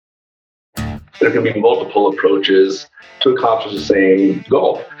There can be multiple approaches to accomplish the same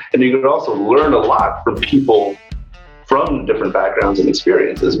goal. And you can also learn a lot from people from different backgrounds and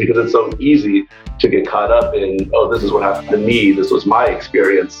experiences, because it's so easy to get caught up in, oh, this is what happened to me, this was my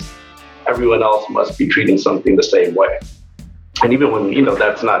experience. Everyone else must be treating something the same way. And even when,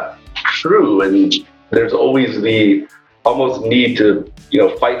 that's not true, and there's always the almost need to,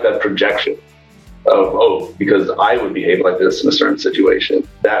 fight that projection of, oh, because I would behave like this in a certain situation,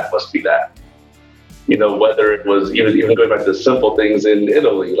 that must be that. Whether it was even going back to the simple things in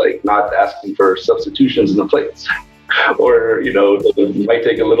Italy, like not asking for substitutions in the plates, or, it might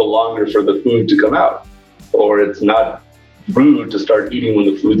take a little longer for the food to come out, or it's not rude to start eating when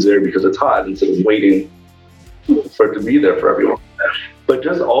the food's there because it's hot instead of waiting for it to be there for everyone. But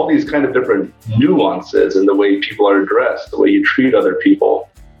just all these kind of different nuances in the way people are addressed, the way you treat other people,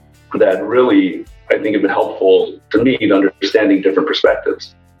 that really, I think, have been helpful to me in understanding different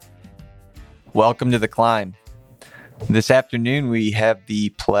perspectives. Welcome to The Climb. This afternoon, we have the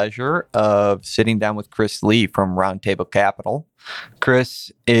pleasure of sitting down with Chris Lee from Roundtable Capital.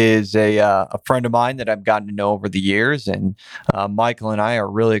 Chris is a friend of mine that I've gotten to know over the years, and Michael and I are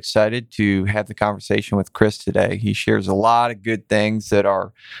really excited to have the conversation with Chris today. He shares a lot of good things that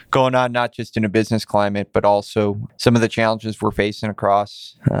are going on, not just in a business climate, but also some of the challenges we're facing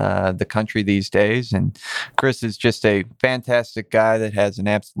across the country these days. And Chris is just a fantastic guy that has an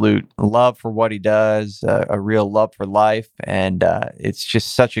absolute love for what he does, a real love for life, and it's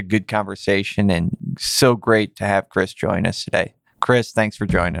just such a good conversation, and so great to have Chris join us today. Chris, thanks for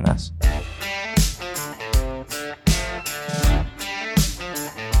joining us.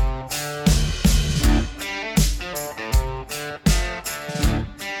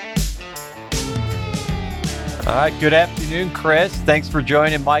 All right, good afternoon, Chris. Thanks for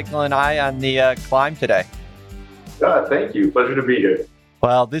joining Michael and I on the climb today. Thank you. Pleasure to be here.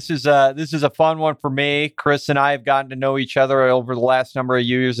 Well, this is a fun one for me. Chris and I have gotten to know each other over the last number of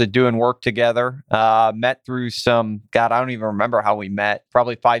years of doing work together. Met through I don't even remember how we met,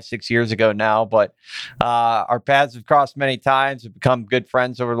 probably 5-6 years ago now, but our paths have crossed many times. We've become good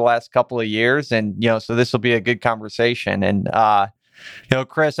friends over the last couple of years. And, so this will be a good conversation. And,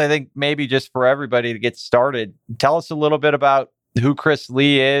 Chris, I think maybe just for everybody to get started, tell us a little bit about who Chris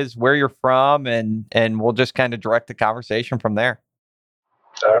Lee is, where you're from, and we'll just kind of direct the conversation from there.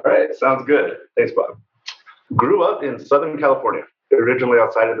 All right. Sounds good. Thanks, Bob. Grew up in Southern California, originally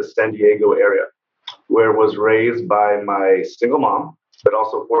outside of the San Diego area, where was raised by my single mom, but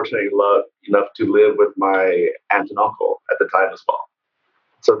also fortunately enough to live with my aunt and uncle at the time as well.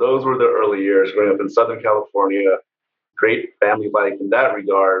 So those were the early years growing up in Southern California. Great family life in that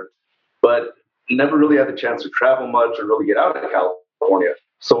regard, but never really had the chance to travel much or really get out of California.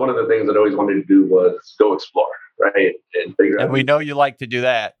 So one of the things that I always wanted to do was go explore, right? And figure out. And we know you like to do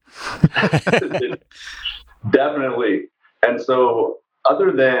that. Definitely. And so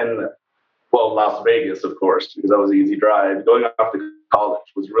other than, Las Vegas, of course, because that was an easy drive, going off to college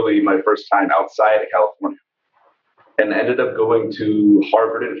was really my first time outside of California. And ended up going to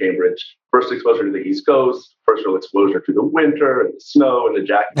Harvard and Cambridge. First exposure to the East Coast, first real exposure to the winter and the snow and the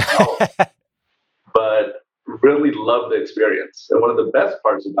jackets and all. But really loved the experience. And one of the best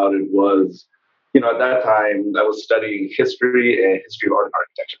parts about it was, at that time, I was studying history and history of art and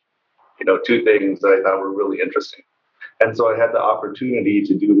architecture. Two things that I thought were really interesting. And so I had the opportunity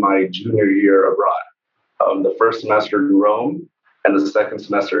to do my junior year abroad, the first semester in Rome and the second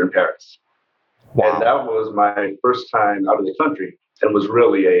semester in Paris. Wow. And that was my first time out of the country and was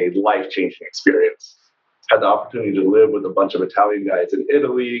really a life-changing experience. Had the opportunity to live with a bunch of Italian guys in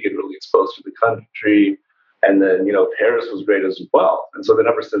Italy, get really exposed to the country. And then, Paris was great as well. And so then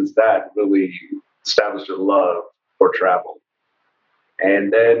ever since that, really established a love for travel.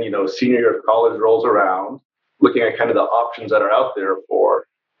 And then, senior year of college rolls around, looking at kind of the options that are out there for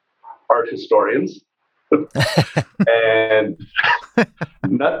art historians. And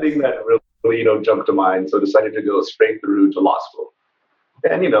nothing that really, jumped to mind. So decided to go straight through to law school.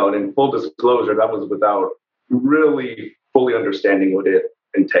 And, and in full disclosure, that was without really fully understanding what it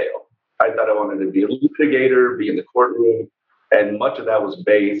entailed. I thought I wanted to be a litigator, be in the courtroom, and much of that was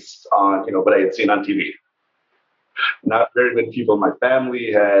based on, what I had seen on TV. Not very many people in my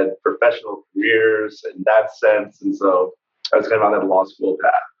family had professional careers in that sense, and so I was kind of on that law school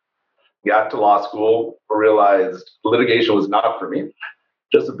path. Got to law school, realized litigation was not for me,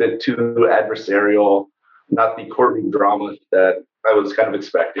 just a bit too adversarial, not the courtroom drama that I was kind of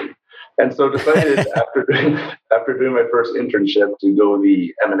expecting. And so decided after doing my first internship to go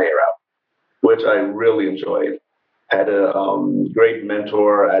the M&A route, which I really enjoyed. Had a great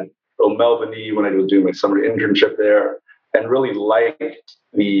mentor at O'Melveny when I was doing my summer internship there, and really liked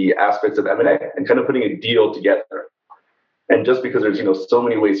the aspects of M&A and kind of putting a deal together. And just because there's, so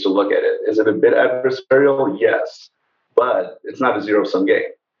many ways to look at it, is it a bit adversarial? Yes, but it's not a zero-sum game.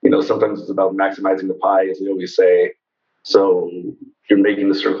 Sometimes it's about maximizing the pie, as they always say. So you're making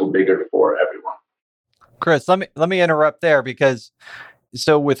the circle bigger for everyone. Chris, let me interrupt there because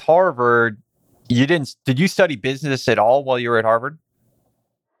so with Harvard, did you study business at all while you were at Harvard?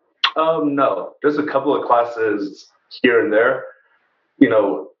 No, just a couple of classes here and there. You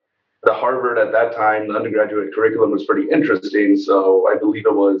know, the Harvard at that time, the undergraduate curriculum was pretty interesting. So I believe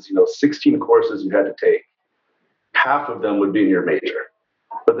it was, 16 courses you had to take. Half of them would be in your major,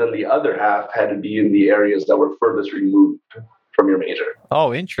 but then the other half had to be in the areas that were furthest removed from your major.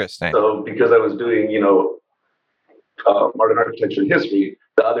 Oh, interesting. So because I was doing, art and architecture and history,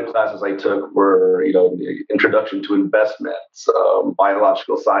 the other classes I took were, the introduction to investments,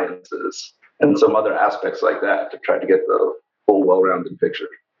 biological sciences, and some other aspects like that to try to get the full, well-rounded picture.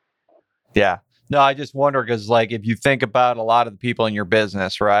 Yeah. No, I just wonder because, like, if you think about a lot of the people in your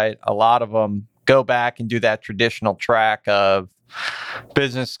business, right? A lot of them go back and do that traditional track of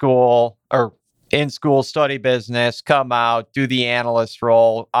business school or in school, study business, come out, do the analyst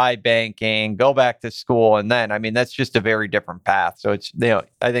role, iBanking, go back to school. And then, I mean, that's just a very different path. So it's,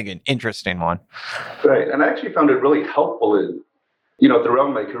 I think an interesting one. Right. And I actually found it really helpful in,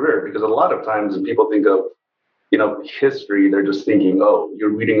 throughout my career, because a lot of times when people think of, history, they're just thinking, oh, you're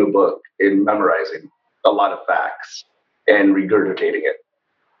reading a book and memorizing a lot of facts and regurgitating it.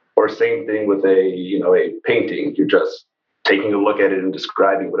 Or same thing with a painting. You're just taking a look at it and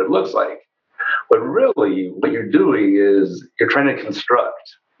describing what it looks like. But really, what you're doing is you're trying to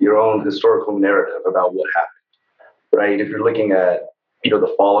construct your own historical narrative about what happened, right? If you're looking at,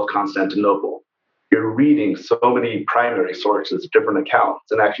 the fall of Constantinople, you're reading so many primary sources, different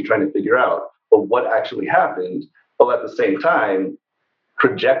accounts, and actually trying to figure out, well, what actually happened, while at the same time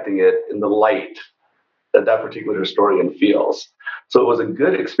projecting it in the light that particular historian feels. So it was a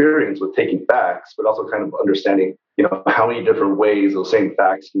good experience with taking facts, but also kind of understanding, how many different ways those same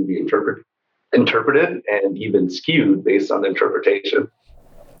facts can be interpreted and even skewed based on the interpretation.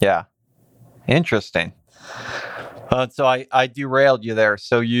 Yeah. Interesting. So I derailed you there.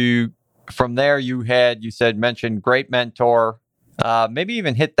 So from there, you mentioned great mentor, maybe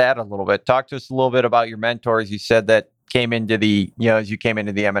even hit that a little bit. Talk to us a little bit about your mentors. You said that came into as you came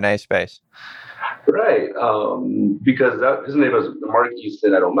into the M&A space. Right. Because his name was Mark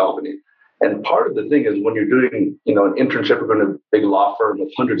Easton at O'Melveny. And part of the thing is when you're doing, an internship in a big law firm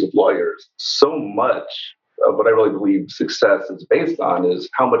with hundreds of lawyers, so much of what I really believe success is based on is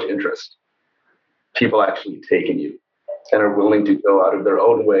how much interest people actually take in you and are willing to go out of their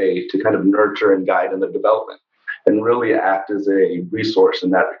own way to kind of nurture and guide in their development and really act as a resource in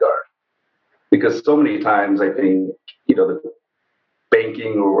that regard. Because so many times I think, the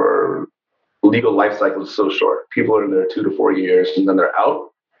banking or legal life cycle is so short. People are in there 2 to 4 years and then they're out.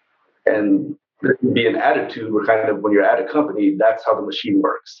 And there can be an attitude where kind of when you're at a company, that's how the machine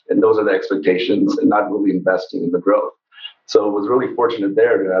works. And those are the expectations and not really investing in the growth. So it was really fortunate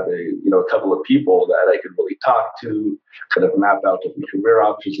there to have a couple of people that I could really talk to, kind of map out different career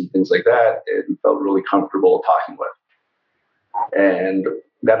options and things like that, and felt really comfortable talking with. And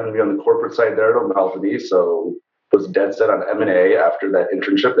got to be on the corporate side there at O'Melveny, so was dead set on M&A after that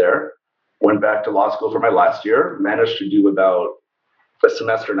internship there. Went back to law school for my last year, managed to do about a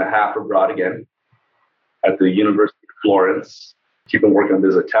semester and a half abroad again at the University of Florence, keeping working on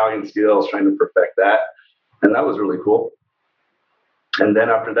these Italian skills, trying to perfect that. And that was really cool. And then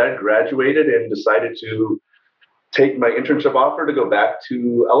after that, graduated and decided to take my internship offer to go back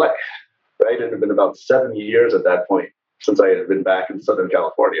to LA, right? It had been about 7 years at that point since I had been back in Southern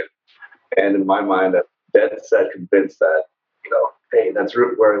California. And in my mind, I'm dead set convinced that, hey, that's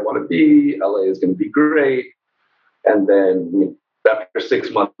where I want to be. LA is going to be great. And then after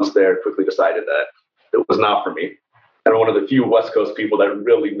 6 months there, quickly decided that it was not for me. And I'm one of the few West Coast people that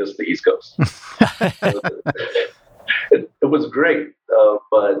really miss the East Coast. It was great,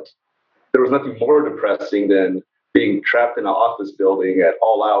 but there was nothing more depressing than being trapped in an office building at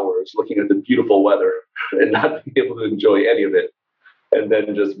all hours, looking at the beautiful weather and not being able to enjoy any of it, and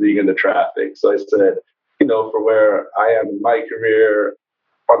then just being in the traffic. So I said, for where I am in my career,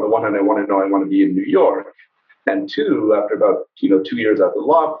 on the one hand, I want to be in New York. And two, after about 2 years at the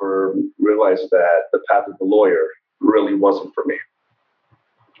law firm, realized that the path of the lawyer really wasn't for me.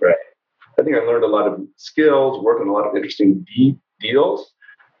 Right. I think I learned a lot of skills, worked on a lot of interesting deals,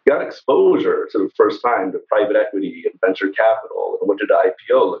 got exposure to the first time to private equity and venture capital and what did the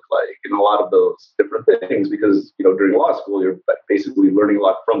IPO look like and a lot of those different things because, during law school, you're basically learning a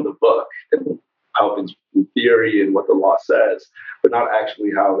lot from the book and how things in theory and what the law says, but not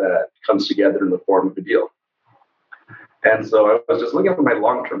actually how that comes together in the form of a deal. And so I was just looking at my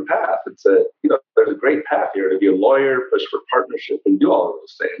long-term path and said, there's a great path here to be a lawyer, push for partnership, and do all of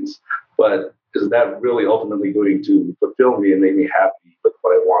those things. But is that really ultimately going to fulfill me and make me happy with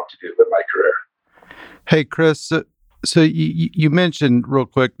what I want to do with my career? Hey, Chris, so you mentioned real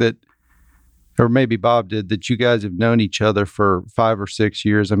quick that, or maybe Bob did, that you guys have known each other for 5 or 6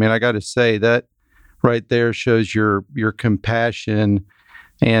 years. I mean, I got to say that right there shows your compassion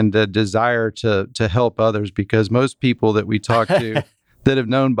and a desire to help others, because most people that we talk to that have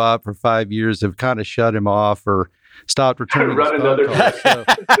known Bob for 5 years have kind of shut him off or stopped returning his phone calls.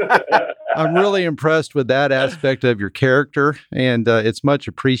 So I'm really impressed with that aspect of your character, and it's much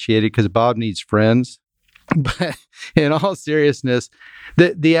appreciated because Bob needs friends. But in all seriousness,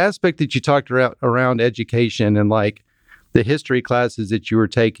 the aspect that you talked around education and like the history classes that you were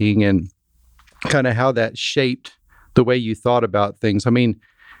taking and kind of how that shaped the way you thought about things. I mean,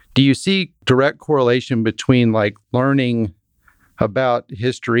 do you see direct correlation between like learning about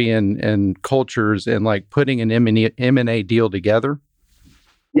history and cultures and like putting an M&A deal together?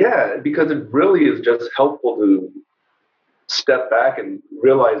 Yeah, because it really is just helpful to step back and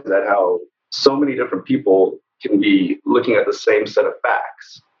realize that how so many different people can be looking at the same set of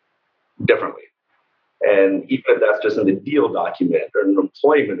facts differently. And even if that's just in the deal document or an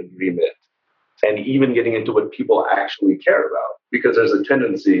employment agreement, and even getting into what people actually care about, because there's a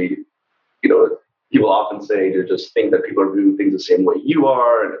tendency, people often say to just think that people are doing things the same way you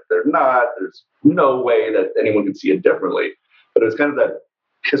are, and if they're not, there's no way that anyone can see it differently. But it's kind of that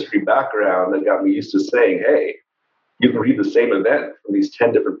history background that got me used to saying, hey, you can read the same event from these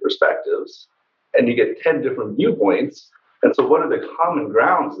 10 different perspectives, and you get 10 different viewpoints. And so what are the common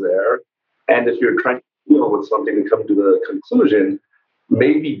grounds there? And if you're trying to deal with something and come to the conclusion,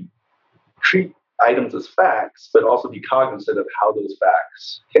 maybe treat items as facts, but also be cognizant of how those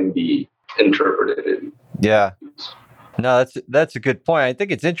facts can be interpreted. Yeah. No, that's a good point. I think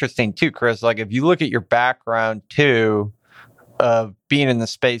it's interesting too, Chris. Like if you look at your background too, of being in the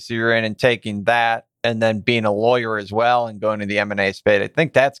space that you're in and taking that, and then being a lawyer as well and going to the M&A space, I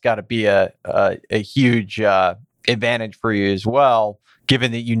think that's got to be a huge advantage for you as well,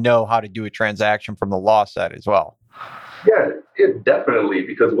 given that you know how to do a transaction from the law side as well. Yeah, definitely.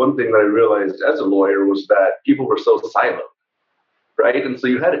 Because one thing that I realized as a lawyer was that people were so siloed, right? And so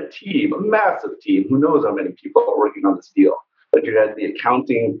you had a team, a massive team, who knows how many people are working on this deal. But you had the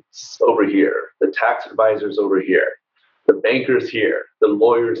accounting over here, the tax advisors over here, the bankers here, the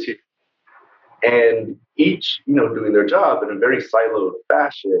lawyers here, and each, doing their job in a very siloed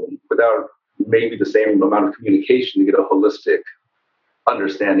fashion without maybe the same amount of communication to get a holistic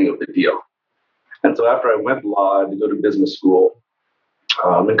understanding of the deal. And so after I went law, I had to go to business school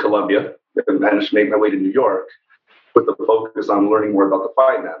in Columbia, and managed to make my way to New York with the focus on learning more about the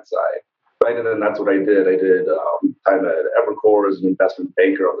finance side. Right, and then that's what I did. I did time at Evercore as an investment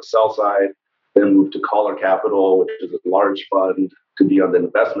banker on the sell side, then moved to Collar Capital, which is a large fund, to be on the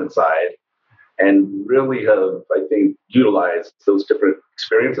investment side, and really have, I think, utilized those different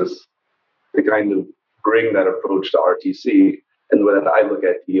experiences to kind of bring that approach to RTC and the way that I look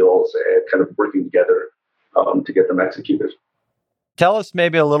at deals and kind of working together to get them executed. Tell us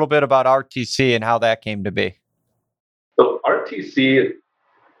maybe a little bit about RTC and how that came to be. So RTC,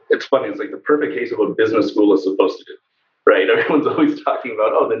 it's funny, it's like the perfect case of what business school is supposed to do, right? Everyone's always talking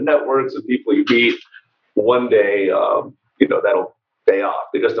about, the networks of people you meet. One day, that'll pay off.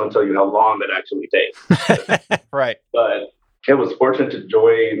 They just don't tell you how long that actually takes. Right. But I was fortunate to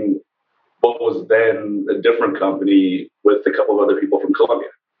join what was then a different company with a couple of other people from Colombia,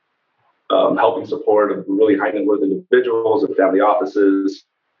 helping support really high net worth individuals and family offices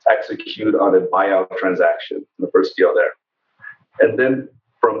execute on a buyout transaction in the first deal there. And then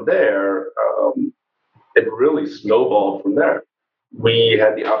from there, it really snowballed from there. We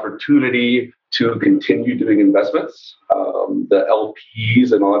had the opportunity to continue doing investments. The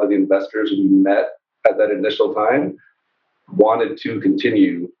LPs and a lot of the investors we met at that initial time wanted to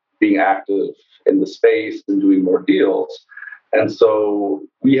continue being active in the space and doing more deals. And so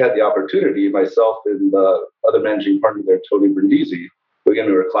we had the opportunity, myself and the other managing partner there, Tony Brindisi. Again,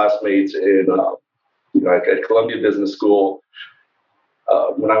 we were classmates in at Columbia Business School.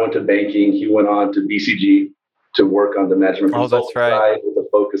 When I went to banking, he went on to BCG to work on the management consulting side with a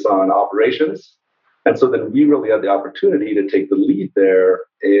focus on operations. And so then we really had the opportunity to take the lead there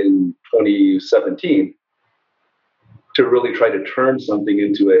in 2017 to really try to turn something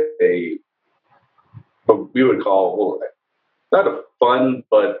into a what we would call, not a fund,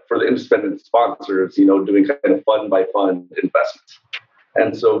 but for the independent sponsors, doing kind of fund by fund investments.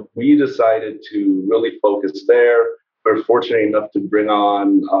 And so we decided to really focus there. We were fortunate enough to bring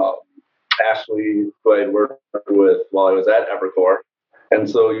on Ashley, who I had worked with while I was at Evercore. And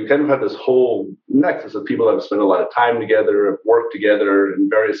so you kind of have this whole nexus of people that have spent a lot of time together, have worked together in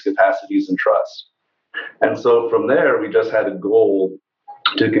various capacities and trust. And so from there, we just had a goal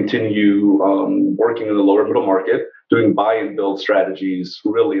to continue working in the lower middle market, doing buy and build strategies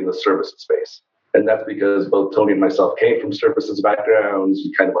really in the services space. And that's because both Tony and myself came from services backgrounds,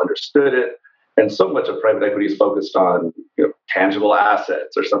 we kind of understood it. And so much of private equity is focused on tangible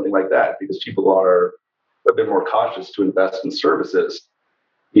assets or something like that, because people are a bit more cautious to invest in services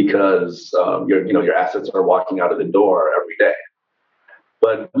because your assets are walking out of the door every day.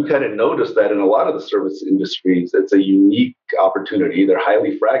 But we kind of noticed that in a lot of the service industries, it's a unique opportunity. They're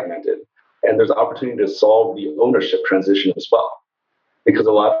highly fragmented, and there's an opportunity to solve the ownership transition as well. Because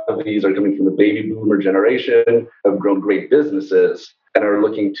a lot of these are coming from the baby boomer generation, have grown great businesses, and are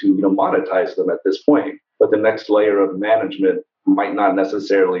looking to monetize them at this point. But the next layer of management might not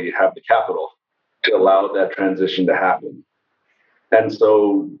necessarily have the capital to allow that transition to happen. And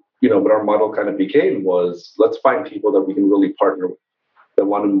so, what our model kind of became was, let's find people that we can really partner with, that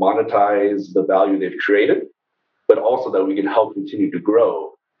want to monetize the value they've created, but also that we can help continue to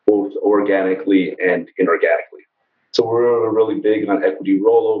grow both organically and inorganically. So we're really big on equity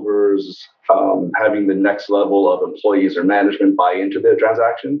rollovers, having the next level of employees or management buy into the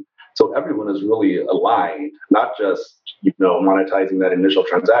transaction. So everyone is really aligned, not just monetizing that initial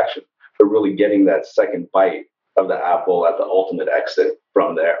transaction, but really getting that second bite of the apple at the ultimate exit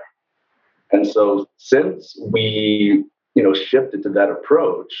from there. And so since we shifted to that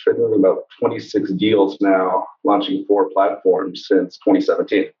approach, I think we're about 26 deals now, launching 4 platforms since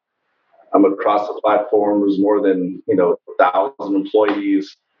 2017. Across the platforms, more than 1,000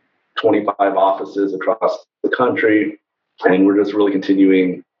 employees, 25 offices across the country, and we're just really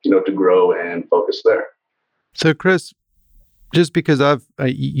continuing to grow and focus there. So, Chris, just because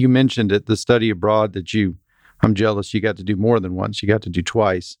you mentioned it, the study abroad that I'm jealous you got to do more than once. You got to do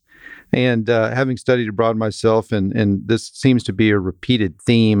twice. And having studied abroad myself, and this seems to be a repeated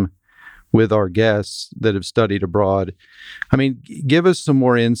theme with our guests that have studied abroad. I mean, give us some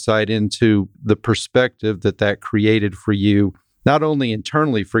more insight into the perspective that created for you, not only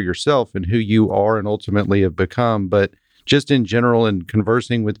internally for yourself and who you are and ultimately have become, but just in general in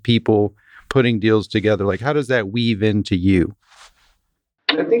conversing with people, putting deals together. Like, how does that weave into you?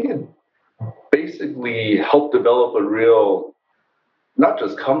 I think it basically helped develop a real, not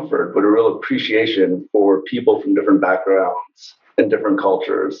just comfort, but a real appreciation for people from different backgrounds and different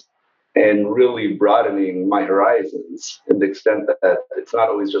cultures, and really broadening my horizons in the extent that it's not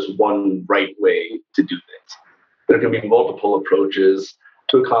always just one right way to do things. There can be multiple approaches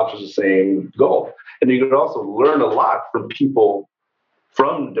to accomplish the same goal. And you can also learn a lot from people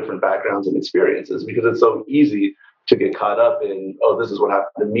from different backgrounds and experiences, because it's so easy to get caught up in, oh, this is what happened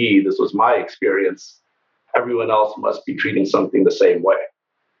to me, this was my experience, everyone else must be treating something the same way.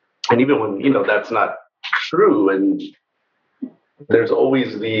 And even when that's not true, and there's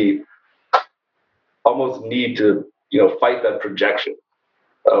always the almost need to fight that projection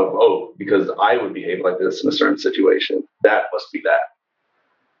of, oh, because I would behave like this in a certain situation, that must be that.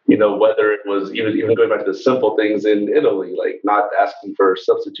 Whether it was even going back to the simple things in Italy, like not asking for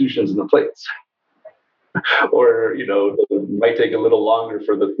substitutions in the plates, or it might take a little longer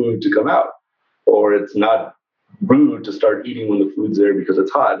for the food to come out, or it's not rude to start eating when the food's there because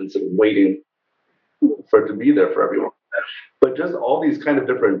it's hot instead of waiting for it to be there for everyone. But just all these kind of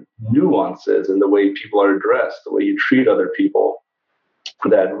different nuances in the way people are addressed, the way you treat other people,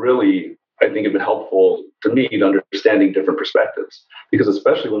 that really, I think, have been helpful to me to understanding different perspectives. Because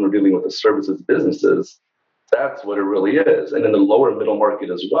especially when we're dealing with the services businesses, that's what it really is. And in the lower middle market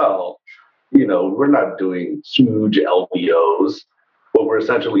as well, we're not doing huge LBOs. What we're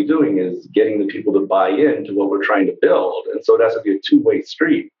essentially doing is getting the people to buy into what we're trying to build. And so it has to be a two-way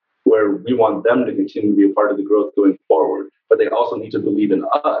street, where we want them to continue to be a part of the growth going forward, but they also need to believe in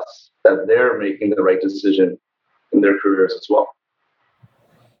us that they're making the right decision in their careers as well.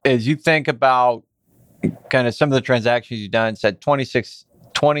 As you think about kind of some of the transactions you've done, said 26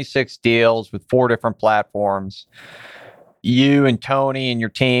 deals with 4 different platforms, you and Tony and your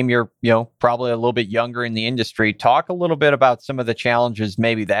team, you're probably a little bit younger in the industry. Talk a little bit about some of the challenges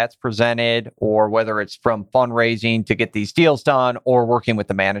maybe that's presented, or whether it's from fundraising to get these deals done or working with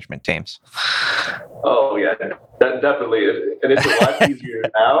the management teams. Oh yeah, that definitely, and it's a lot easier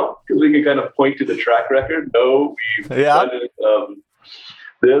now because we can kind of point to the track record. No, we've done it,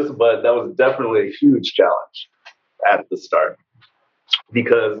 this, but that was definitely a huge challenge at the start,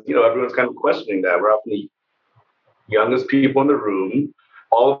 because everyone's kind of questioning that. We're often youngest people in the room.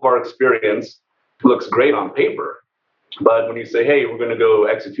 All of our experience looks great on paper. But when you say, hey, we're going to go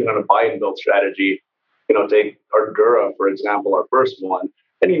execute on a buy and build strategy, take Ardura, for example, our first one,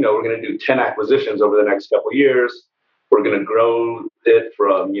 and, we're going to do 10 acquisitions over the next couple of years. We're going to grow it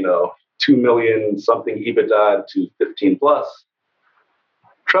from, 2 million something EBITDA to 15 plus.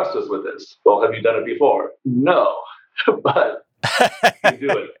 Trust us with this. Well, have you done it before? No, but you do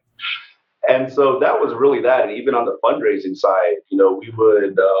it. And so that was really that. And even on the fundraising side, we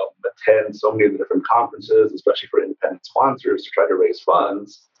would attend so many of the different conferences, especially for independent sponsors, to try to raise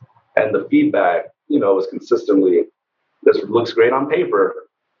funds. And the feedback, was consistently, this looks great on paper,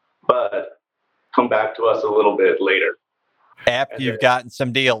 but come back to us a little bit later. After you've gotten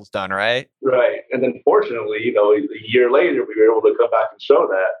some deals done, right? Right. And then fortunately, a year later, we were able to come back and show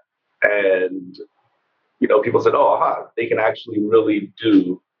that. And, people said, oh, aha, they can actually really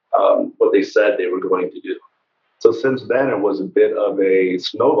do what they said they were going to do. So since then, it was a bit of a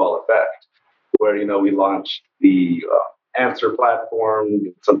snowball effect where, we launched the Answer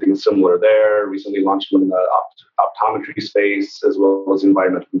platform, something similar there. Recently launched one in the optometry space as well as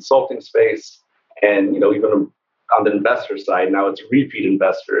environmental consulting space. And, even on the investor side, now it's repeat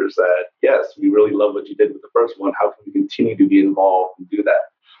investors that, yes, we really love what you did with the first one. How can we continue to be involved and do that?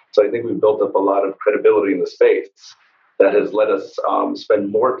 So I think we've built up a lot of credibility in the space that has let us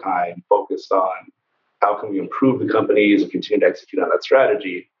spend more time focused on how can we improve the companies and continue to execute on that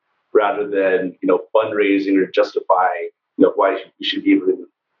strategy rather than, fundraising or justifying, why we should be even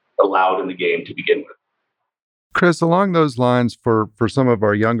allowed in the game to begin with. Chris, along those lines, for some of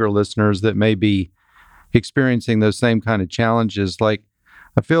our younger listeners that may be experiencing those same kind of challenges, like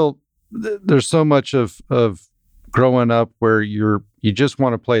I feel there's so much of growing up where you just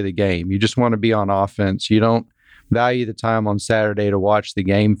want to play the game. You just want to be on offense. You don't value the time on Saturday to watch the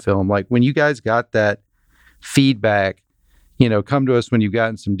game film. Like when you guys got that feedback, come to us when you've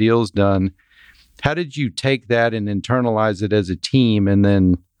gotten some deals done. How did you take that and internalize it as a team and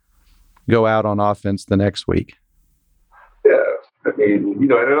then go out on offense the next week? Yeah. I mean,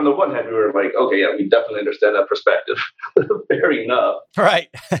 and on the one hand, we were like, okay, yeah, we definitely understand that perspective. Fair enough. Right.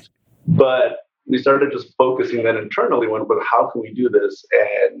 But we started just focusing then internally on, but how can we do this?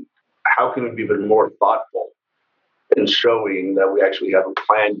 And how can we be even more thoughtful in showing that we actually have a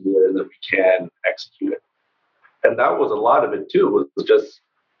plan here and that we can execute it? And that was a lot of it too, was just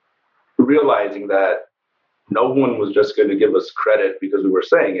realizing that no one was just going to give us credit because we were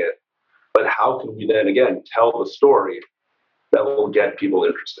saying it, but how can we then again tell the story that will get people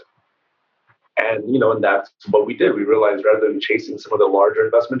interested? And and that's what we did. We realized rather than chasing some of the larger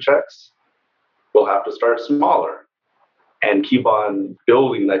investment checks, we'll have to start smaller and keep on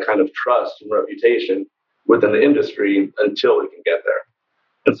building that kind of trust and reputation within the industry until we can get there.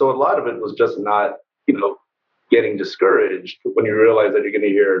 And so a lot of it was just not, getting discouraged when you realize that you're going to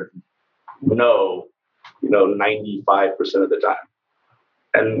hear no, 95% of the time.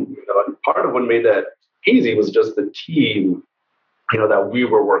 And, part of what made that easy was just the team, that we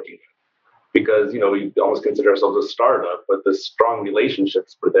were working with. Because, we almost consider ourselves a startup, but the strong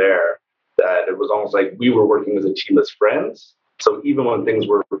relationships were there that it was almost like we were working as a team as friends. So even when things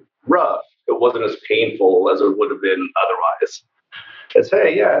were rough, it wasn't as painful as it would have been otherwise. It's,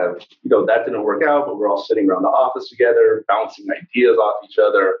 hey, yeah, that didn't work out, but we're all sitting around the office together, bouncing ideas off each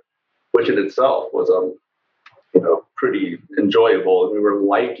other, which in itself was, pretty enjoyable. And we were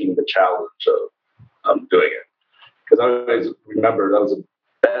liking the challenge of doing it. Because I always remember that was the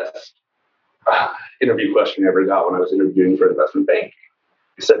best interview question I ever got when I was interviewing for investment banking.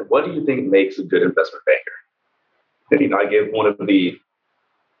 He said, what do you think makes a good investment banker? And, I gave one of the,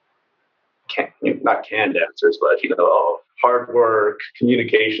 not canned answers, but, hard work,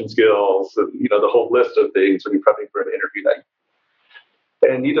 communication skills, the whole list of things when you're prepping for an interview.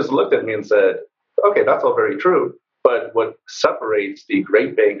 And he just looked at me and said, okay, that's all very true. But what separates the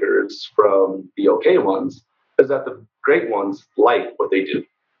great bankers from the okay ones is that the great ones like what they do.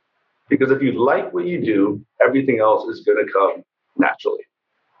 Because if you like what you do, everything else is going to come naturally.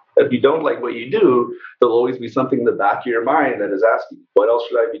 If you don't like what you do, there'll always be something in the back of your mind that is asking, what else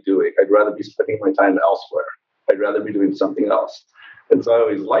should I be doing? I'd rather be spending my time elsewhere. I'd rather be doing something else. And so I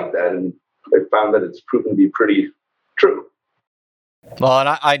always liked that. And I found that it's proven to be pretty true. Well, and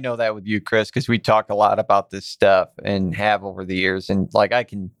I know that with you, Chris, because we talk a lot about this stuff and have over the years. And I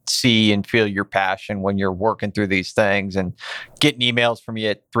can see and feel your passion when you're working through these things and getting emails from you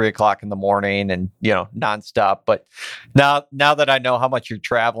at 3:00 in the morning and, nonstop. But now that I know how much you're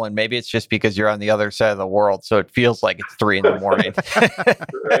traveling, maybe it's just because you're on the other side of the world. So it feels like it's 3 a.m.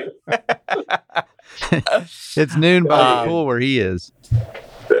 It's noon by the pool where he is.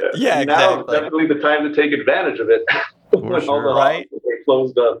 Yeah. Yeah, Now is exactly. definitely the time to take advantage of it when all the Right? offices are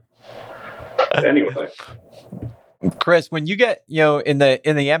closed up. Anyway. Chris, when you get, in the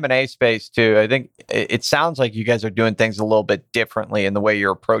M&A space too, I think it sounds like you guys are doing things a little bit differently in the way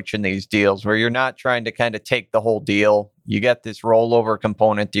you're approaching these deals, where you're not trying to kind of take the whole deal. You get this rollover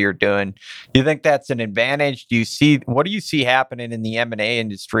component that you're doing. Do you think that's an advantage? What do you see happening in the M&A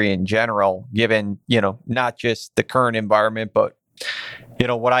industry in general, given, not just the current environment, but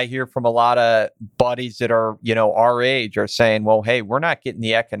what I hear from a lot of buddies that are, our age are saying, well, hey, we're not getting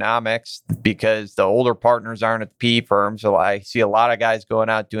the economics because the older partners aren't at the PE firm. So I see a lot of guys going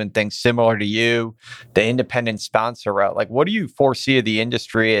out doing things similar to you, the independent sponsor route. Like, what do you foresee of the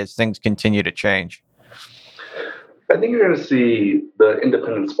industry as things continue to change? I think you're going to see the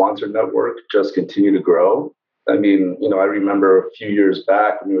independent sponsor network just continue to grow. I mean, I remember a few years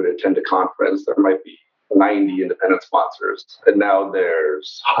back when we would attend a conference, there might be 90 independent sponsors, and now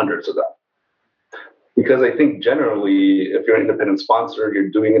there's hundreds of them. Because I think generally, if you're an independent sponsor, you're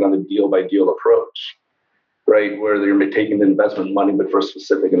doing it on a deal by deal approach, right? Where you're taking the investment money, but for a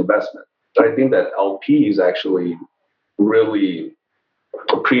specific investment. I think that LPs actually really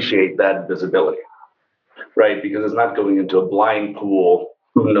appreciate that visibility, right? Because it's not going into a blind pool.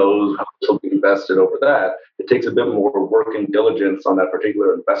 Who knows how much will be invested over that? It takes a bit more work and diligence on that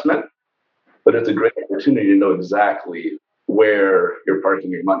particular investment, but it's a great opportunity to know exactly where you're parking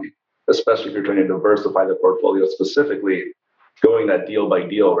your money, especially if you're trying to diversify the portfolio specifically. Going that deal by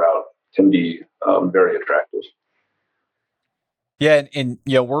deal route can be very attractive. Yeah, and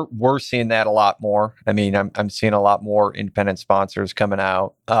we're seeing that a lot more. I mean, I'm seeing a lot more independent sponsors coming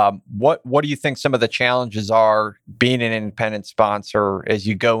out. What do you think some of the challenges are being an independent sponsor as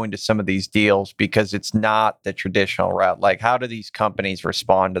you go into some of these deals, because it's not the traditional route? Like, how do these companies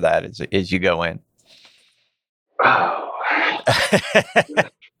respond to that as you go in? Oh.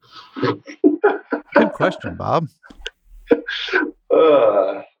 Good question, Bob.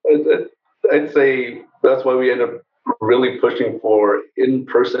 I'd say that's why we end up really pushing for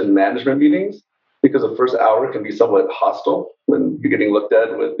in-person management meetings, because the first hour can be somewhat hostile when you're getting looked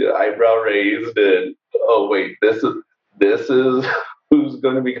at with the eyebrow raised and, oh wait, this is who's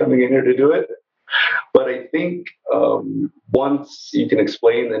going to be coming in here to do it. But I think once you can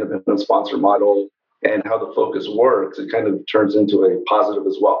explain the independent sponsor model and how the focus works, it kind of turns into a positive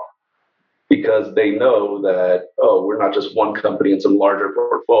as well. Because they know that, we're not just one company in some larger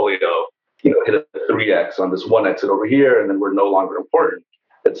portfolio, hit a 3x on this one exit over here, and then we're no longer important.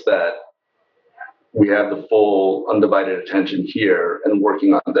 It's that we have the full undivided attention here and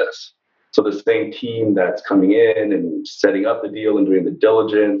working on this. So the same team that's coming in and setting up the deal and doing the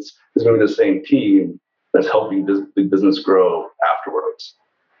diligence is going to be the same team that's helping the business grow afterwards.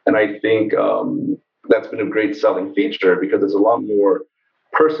 And I think that's been a great selling feature, because it's a lot more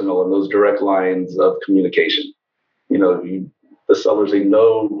personal in those direct lines of communication. The sellers, they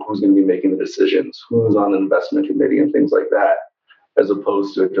know who's going to be making the decisions, who's on the investment committee and things like that, as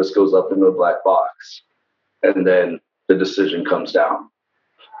opposed to it just goes up into a black box and then the decision comes down.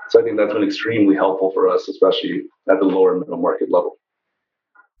 So I think that's been extremely helpful for us, especially at the lower middle market level.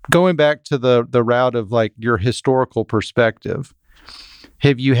 Going back to the route of like your historical perspective,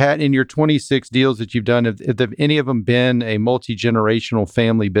 have you had, in your 26 deals that you've done, have any of them been a multi-generational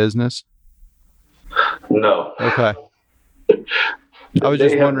family business? No. Okay. I was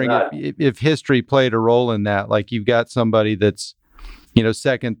just wondering if history played a role in that. Like, you've got somebody that's,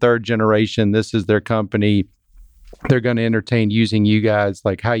 second, third generation, this is their company. They're going to entertain using you guys,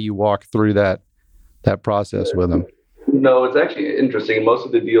 like how you walk through that process with them. No, it's actually interesting. Most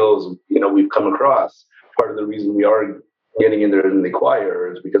of the deals, we've come across, part of the reason we are getting in there and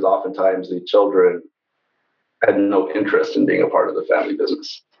acquire is because oftentimes the children had no interest in being a part of the family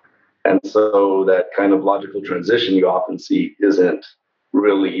business. And so that kind of logical transition you often see isn't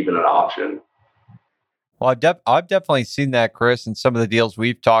really even an option. Well, I've definitely seen that, Chris, in some of the deals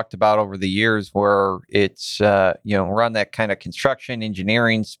we've talked about over the years, where it's we're on that kind of construction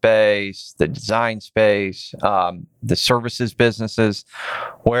engineering space, the design space, the services businesses,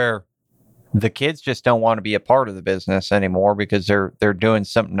 where the kids just don't want to be a part of the business anymore because they're doing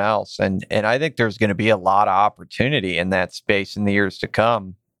something else. And I think there's going to be a lot of opportunity in that space in the years to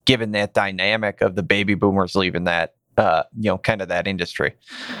come, given that dynamic of the baby boomers leaving that, kind of that industry.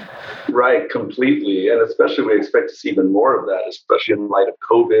 Right, completely. And especially we expect to see even more of that, especially in light of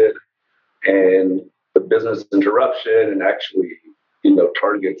COVID and the business interruption and actually,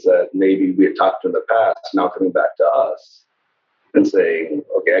 targets that maybe we had talked to in the past now coming back to us and saying,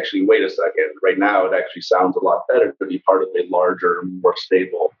 okay, actually, wait a second. Right now, it actually sounds a lot better to be part of a larger, more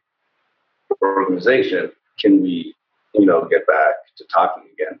stable organization. Can we get back to talking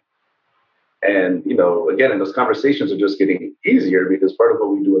again. And, again, and those conversations are just getting easier because part of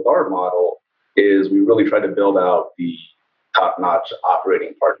what we do with our model is we really try to build out the top-notch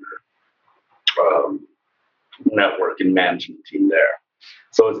operating partner network and management team there.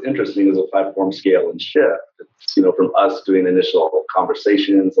 So it's interesting as a platform scale and shift. It's, from us doing initial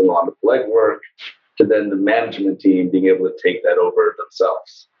conversations and a lot of legwork to then the management team being able to take that over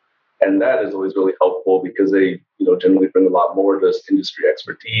themselves. And that is always really helpful because they, generally bring a lot more just industry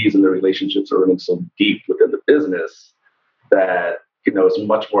expertise, and their relationships are running so deep within the business that, it's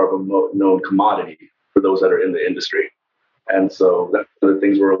much more of a known commodity for those that are in the industry. And so that's one of the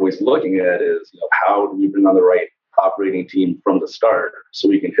things we're always looking at is, how do we bring on the right operating team from the start so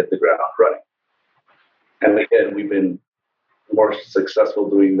we can hit the ground running? And again, we've been more successful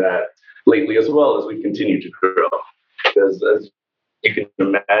doing that lately as well as we continue to grow. Because as you can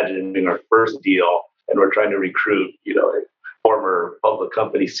imagine, in our first deal, and we're trying to recruit, a former public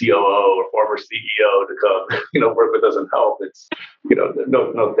company COO or former CEO to come, work with us and help. It's,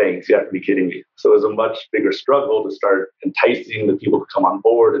 no thanks. You have to be kidding me. So it was a much bigger struggle to start enticing the people to come on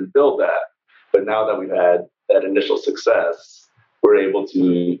board and build that. But now that we've had that initial success, we're able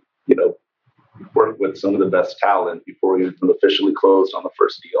to, work with some of the best talent before we even officially closed on the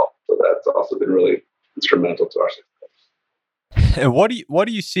first deal. So that's also been really instrumental to our success. And what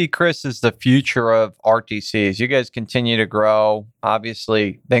do you see, Chris, as the future of RTC as you guys continue to grow?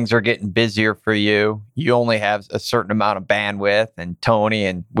 Obviously, things are getting busier for you. You only have a certain amount of bandwidth, and Tony,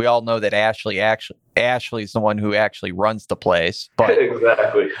 and we all know that Ashley's the one who actually runs the place. But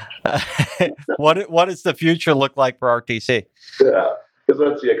exactly. What does the future look like for RTC? Yeah,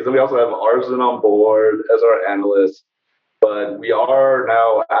 because we also have Arsen on board as our analyst, but we are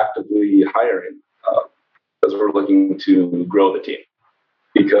now actively hiring. As we're looking to grow the team,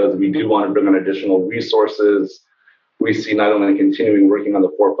 because we do want to bring on additional resources. We see not only continuing working on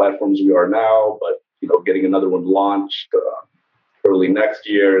the 4 platforms we are now, but getting another one launched early next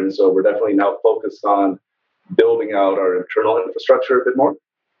year. And so we're definitely now focused on building out our internal infrastructure a bit more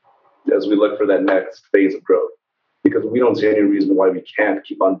as we look for that next phase of growth, because we don't see any reason why we can't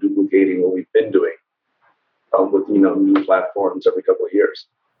keep on duplicating what we've been doing with new platforms every couple of years.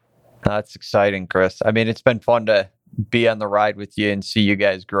 That's exciting, Chris. I mean, it's been fun to be on the ride with you and see you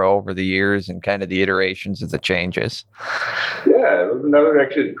guys grow over the years and kind of the iterations of the changes. Yeah, now we're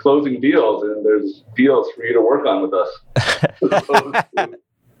actually closing deals, and there's deals for you to work on with us.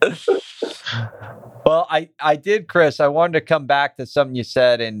 Well, I did, Chris. I wanted to come back to something you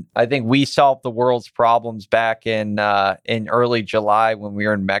said, and I think we solved the world's problems back in early July when we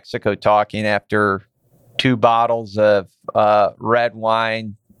were in Mexico talking after 2 bottles of red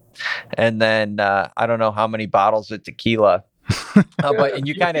wine. And then I don't know how many bottles of tequila, but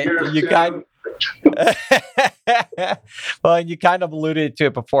you kind of alluded to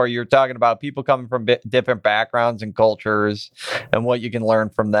it before. You were talking about people coming from different backgrounds and cultures, and what you can learn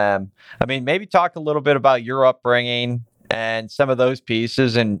from them. I mean, maybe talk a little bit about your upbringing and some of those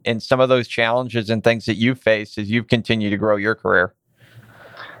pieces, and some of those challenges and things that you've faced as you've continued to grow your career.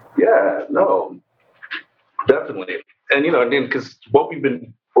 Yeah, no, definitely, and because what we've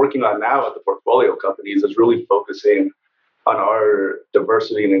been working on now at the portfolio companies is really focusing on our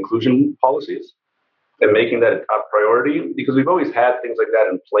diversity and inclusion policies and making that a top priority, because we've always had things like that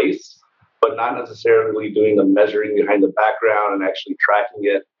in place, but not necessarily doing the measuring behind the background and actually tracking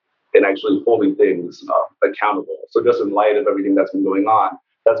it and actually holding things accountable. So just in light of everything that's been going on,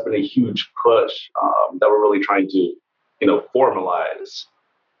 that's been a huge push that we're really trying to, formalize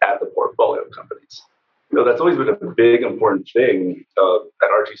at the portfolio companies. That's always been a big, important thing at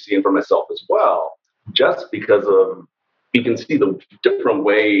RTC and for myself as well, just because of you can see the different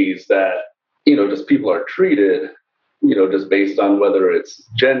ways that, just people are treated, just based on whether it's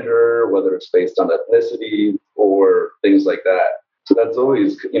gender, whether it's based on ethnicity or things like that. So that's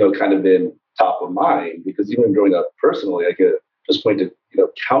always, kind of been top of mind, because even growing up personally, I could just point to,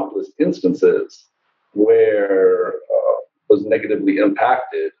 countless instances where was negatively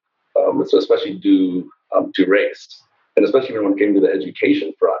impacted, so especially due to race, and especially when it came to the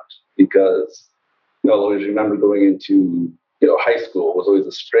education front, because I always remember going into high school was always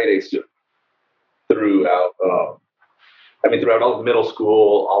a straight A student throughout. Throughout all of middle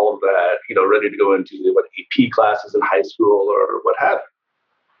school, all of that, ready to go into AP classes in high school or what have you.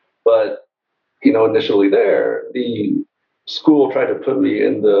 But initially there, the school tried to put me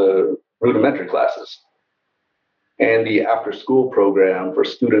in the rudimentary classes and the after-school program for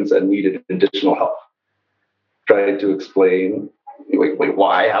students that needed additional help. Tried to explain, wait,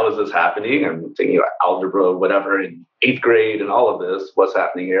 why? How is this happening? I'm taking algebra, whatever, in 8th grade and all of this, what's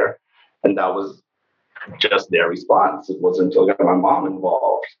happening here? And that was just their response. It wasn't until I got my mom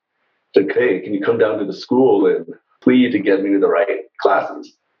involved. Like, hey, can you come down to the school and plead to get me to the right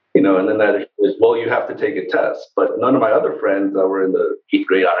classes? And then that is, well, you have to take a test. But none of my other friends that were in the 8th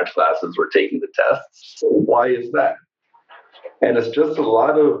grade honors classes were taking the tests. So why is that? And it's just a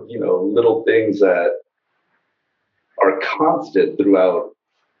lot of, little things that are constant throughout,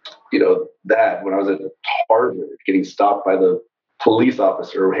 that when I was at Harvard, getting stopped by the police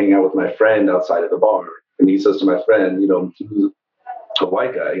officer hanging out with my friend outside of the bar. And he says to my friend, who's a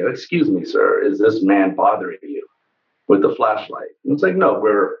white guy, excuse me, sir, is this man bothering you with the flashlight? And it's like, no,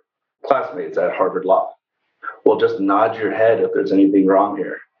 we're classmates at Harvard Law. Well, just nod your head if there's anything wrong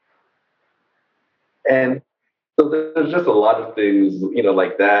here. And so there's just a lot of things,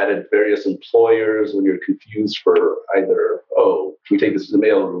 like that at various employers when you're confused for either, oh, can you take this to the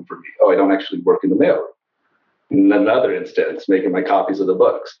mailroom for me? Oh, I don't actually work in the mailroom. In another instance, making my copies of the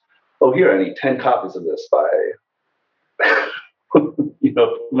books. Oh, here, I need 10 copies of this by,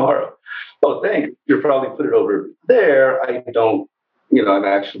 tomorrow. Oh, thanks. You'll probably put it over there. I don't, I'm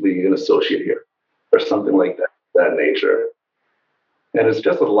actually an associate here or something like that nature. And it's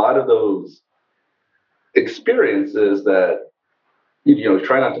just a lot of those experiences that,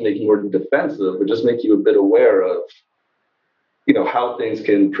 try not to make you more defensive, but just make you a bit aware of, how things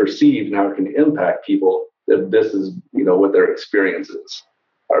can perceive and how it can impact people if this is, what their experiences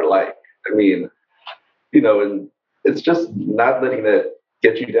are like. I mean, and it's just not letting that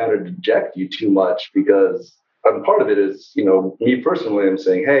get you down or deject you too much, because part of it is, me personally, I'm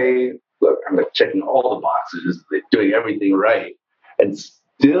saying, hey, look, I'm like checking all the boxes, doing everything right, and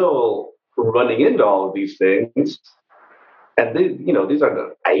still running into all of these things. And these are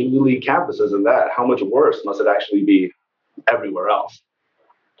the Ivy League campuses, and that how much worse must it actually be everywhere else?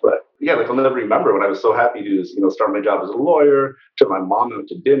 But yeah, like I'll never remember when I was so happy to, start my job as a lawyer, took my mom out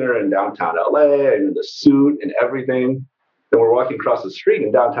to dinner in downtown LA and in the suit and everything. And we're walking across the street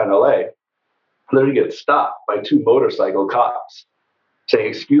in downtown LA. Then we get stopped by 2 motorcycle cops saying,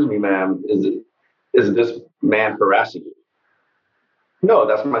 excuse me, ma'am, is this man harassing you? No,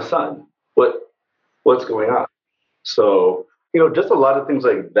 that's my son. What's going on? So, just a lot of things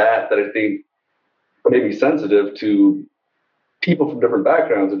like that I think may be sensitive to people from different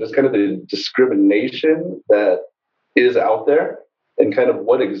backgrounds, and just kind of the discrimination that is out there and kind of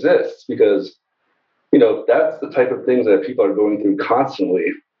what exists, because that's the type of things that people are going through constantly,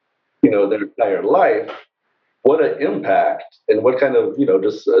 their entire life. What an impact, and what kind of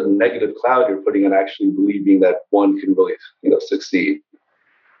just a negative cloud you're putting on actually believing that one can really succeed.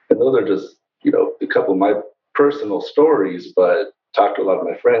 And those are just a couple of my personal stories, but talked to a lot of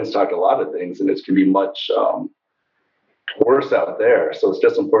my friends, talked to a lot of things, and it can be much worse out there. So it's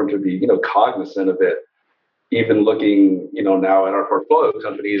just important to be, cognizant of it. Even looking, now at our portfolio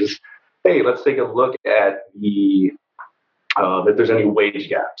companies, hey, let's take a look at the if there's any wage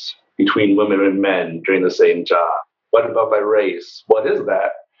gaps between women and men during the same job. What about by race? What is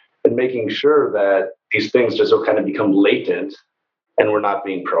that? And making sure that these things just kind of become latent, and we're not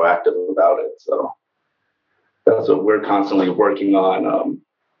being proactive about it. So that's what we're constantly working on.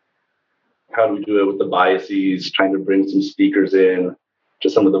 How do we do it with the biases, trying to bring some speakers in to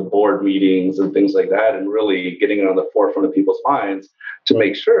some of the board meetings and things like that, and really getting it on the forefront of people's minds to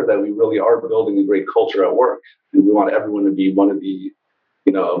make sure that we really are building a great culture at work. And we want everyone to be one of the,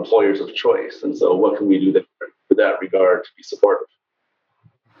 employers of choice. And so what can we do in that regard to be supportive?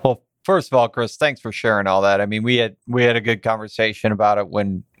 Well, first of all, Chris, thanks for sharing all that. I mean, we had a good conversation about it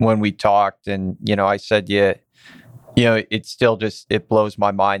when we talked, and, I said, it still it blows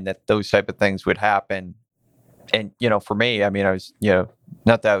my mind that those type of things would happen. And, for me, I mean, I was,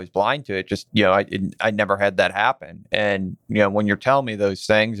 not that I was blind to it, just, I never had that happen. And, when you're telling me those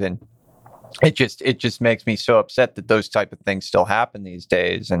things, and it just makes me so upset that those type of things still happen these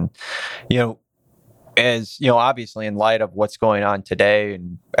days. And, as, obviously in light of what's going on today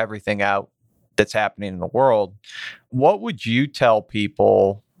and everything out that's happening in the world, what would you tell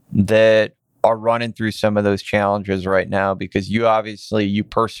people that are running through some of those challenges right now? Because you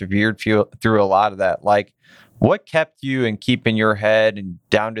persevered through a lot of that. Like, what kept you and keeping your head and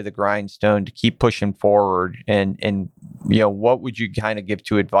down to the grindstone to keep pushing forward? And what would you kind of give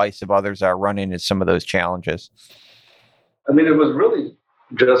to advice of others that are running into some of those challenges? I mean, it was really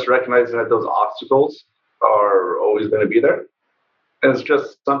just recognizing that those obstacles are always going to be there, and it's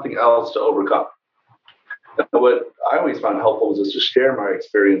just something else to overcome. And what I always found helpful was just to share my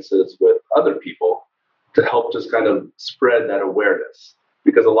experiences with other people to help just kind of spread that awareness.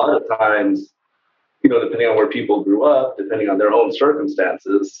 Because a lot of times, depending on where people grew up, depending on their own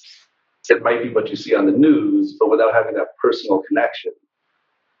circumstances, it might be what you see on the news, but without having that personal connection,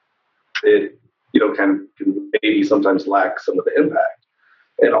 it kind of can maybe sometimes lack some of the impact.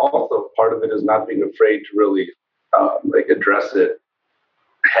 And also part of it is not being afraid to really address it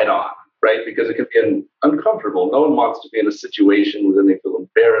head on, right? Because it can be uncomfortable. No one wants to be in a situation where then they feel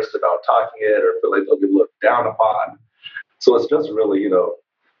embarrassed about talking it or feel like they'll be looked down upon. So it's just really,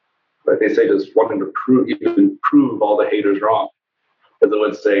 like they say, just wanting to prove all the haters wrong, as I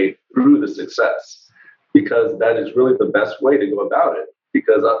would say, through the success, because that is really the best way to go about it.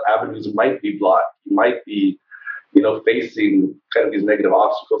 Because avenues might be blocked, you might be, facing kind of these negative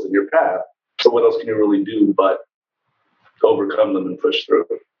obstacles in your path. So what else can you really do but overcome them and push through?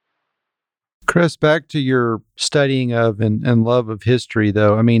 Chris, back to your studying of and love of history,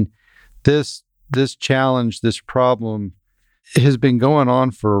 though. I mean, this challenge, this problem has been going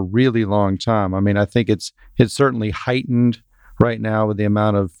on for a really long time. I mean, I think it's certainly heightened right now with the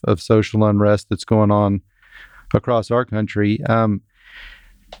amount of social unrest that's going on across our country.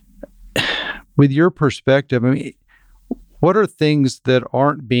 With your perspective, I mean, what are things that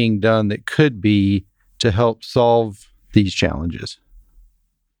aren't being done that could be to help solve these challenges?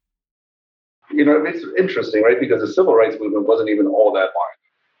 It's interesting, right? Because the civil rights movement wasn't even all that long.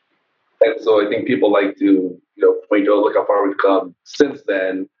 And so I think people like to, point to, look how far we've come since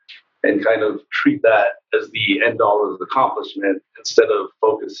then and kind of treat that as the end all of the accomplishment instead of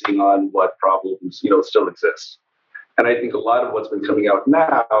focusing on what problems, still exist. And I think a lot of what's been coming out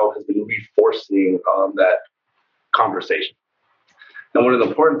now has been reinforcing that conversation. And one of the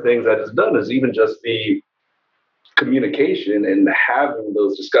important things that is done is even just the communication and having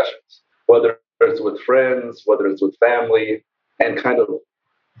those discussions, whether it's with friends, whether it's with family, and kind of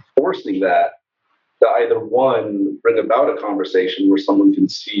forcing that to either one, bring about a conversation where someone can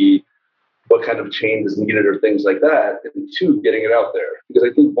see what kind of change is needed or things like that, and two, getting it out there. Because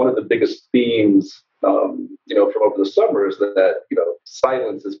I think one of the biggest themes, from over the summer is that,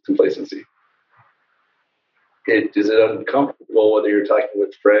 silence is complacency. Is it uncomfortable whether you're talking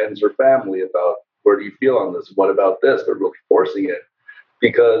with friends or family about where do you feel on this? What about this? They're really forcing it.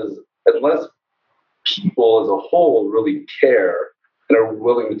 Because unless people as a whole really care and are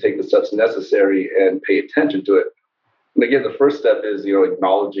willing to take the steps necessary and pay attention to it. And again, the first step is,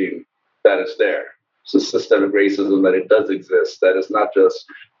 acknowledging that it's there. It's a systemic racism, that it does exist, that it's not just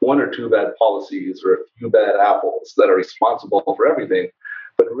one or two bad policies or a few bad apples that are responsible for everything,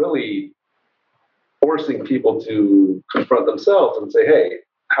 but really forcing people to confront themselves and say, hey,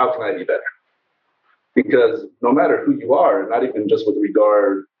 how can I be better? Because no matter who you are, not even just with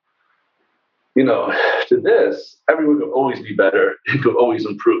regard, to this, everyone could always be better. It could always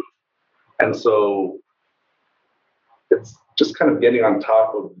improve. And so it's just kind of getting on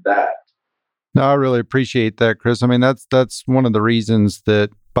top of that. No, I really appreciate that, Chris. I mean, that's one of the reasons that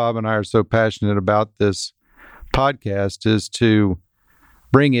Bob and I are so passionate about this podcast, is to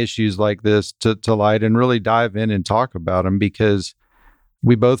bring issues like this to light and really dive in and talk about them, because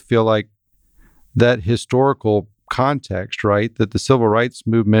we both feel like that historical context, right, that the civil rights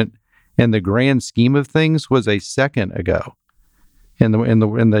movement in the grand scheme of things was a second ago in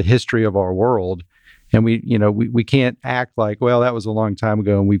the history of our world. And we can't act like, well, that was a long time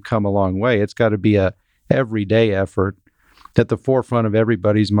ago and we've come a long way. It's got to be a everyday effort at the forefront of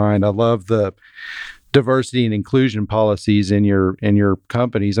everybody's mind. I love the diversity and inclusion policies in your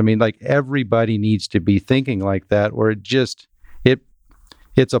companies. I mean, like, everybody needs to be thinking like that, or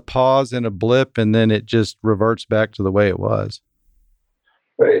it's a pause and a blip, and then it just reverts back to the way it was.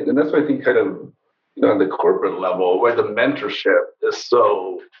 Right. And that's why I think kind of, on the corporate level, where the mentorship is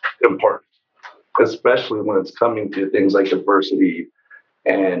so important, especially when it's coming to things like diversity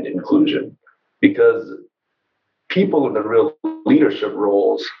and inclusion, because people in the real leadership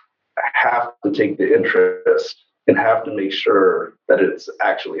roles have to take the interest and have to make sure that it's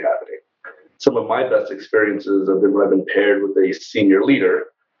actually happening. Some of my best experiences have been when I've been paired with a senior leader,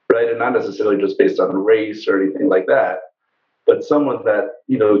 right? And not necessarily just based on race or anything like that, but someone that,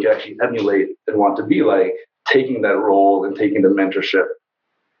 you can actually emulate and want to be like, taking that role and taking the mentorship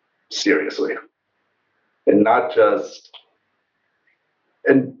seriously. And not just,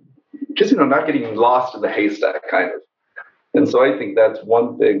 not getting lost in the haystack, kind of. And so I think that's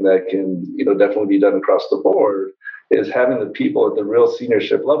one thing that can, definitely be done across the board, is having the people at the real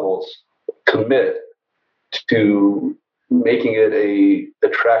seniorship levels commit to making it a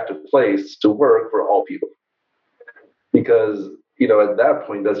attractive place to work for all people. Because, at that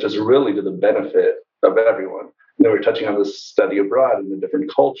point, that's just really to the benefit of everyone. We're touching on this study abroad and the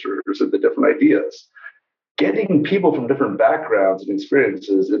different cultures and the different ideas. Getting people from different backgrounds and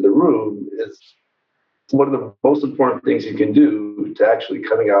experiences in the room is one of the most important things you can do to actually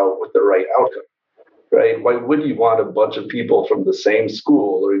coming out with the right outcome, right? Why would you want a bunch of people from the same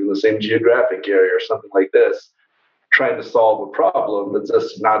school or even the same geographic area or something like this, trying to solve a problem that's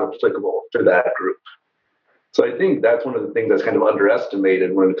just not applicable to that group. So I think that's one of the things that's kind of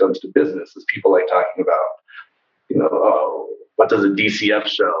underestimated when it comes to business is people like talking about, oh, what does a DCF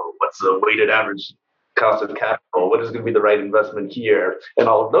show? What's the weighted average cost of capital? What is going to be the right investment here? And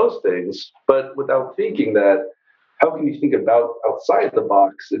all of those things. But without thinking that, how can you think about outside the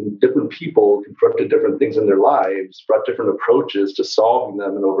box and different people confronted different things in their lives, brought different approaches to solving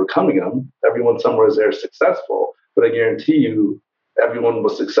them and overcoming them? Everyone somewhere is there successful, but I guarantee you everyone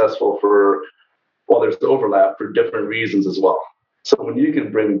was successful there's the overlap for different reasons as well. So when you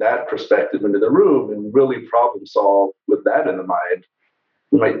can bring that perspective into the room and really problem solve with that in the mind,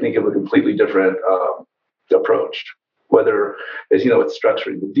 you might think of a completely different approach. Whether it's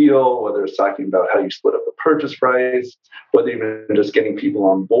structuring the deal, whether it's talking about how you split up the purchase price, whether even just getting people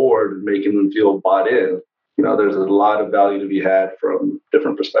on board and making them feel bought in. There's a lot of value to be had from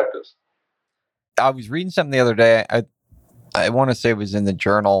different perspectives. I was reading something the other day. I want to say it was in the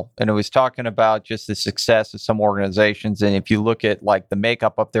journal, and it was talking about just the success of some organizations. And if you look at like the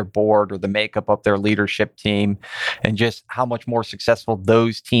makeup of their board or the makeup of their leadership team and just how much more successful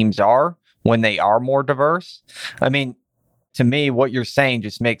those teams are when they are more diverse. I mean, to me, what you're saying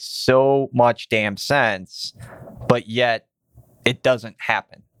just makes so much damn sense, but yet it doesn't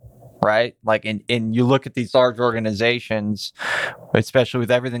happen. Right? Like, and you look at these large organizations, especially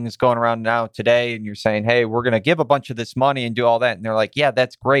with everything that's going around now today, and you're saying, hey, we're going to give a bunch of this money and do all that. And they're like, yeah,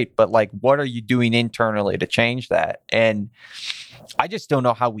 that's great. But like, what are you doing internally to change that? And I just don't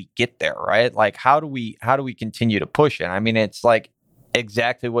know how we get there, right? Like, how do we continue to push it? I mean, it's like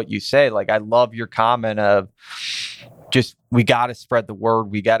exactly what you say. Like, I love your comment of just, we got to spread the word.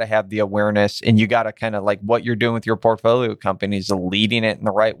 We got to have the awareness, and you got to kind of like what you're doing with your portfolio companies, leading it in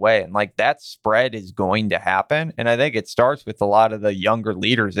the right way. And like that spread is going to happen. And I think it starts with a lot of the younger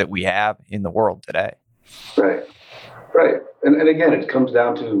leaders that we have in the world today. Right. And again, it comes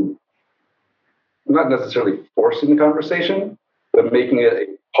down to not necessarily forcing the conversation, but making it a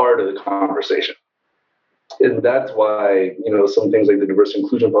part of the conversation. And that's why, some things like the diversity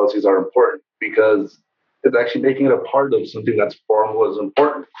inclusion policies are important, because it's actually making it a part of something that's formal is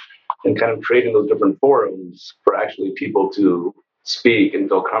important and kind of creating those different forums for actually people to speak and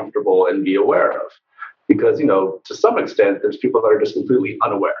feel comfortable and be aware of. Because, to some extent, there's people that are just completely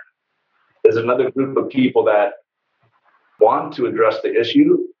unaware. There's another group of people that want to address the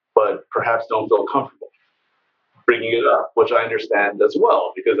issue, but perhaps don't feel comfortable bringing it up, which I understand as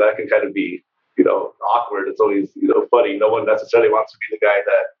well, because that can kind of be, awkward. It's always, funny. No one necessarily wants to be the guy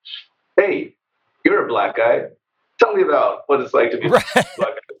that, hey, you're a black guy. Tell me about what it's like to be a black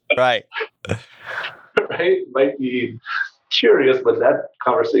guy. Right. Right? Might be curious, but that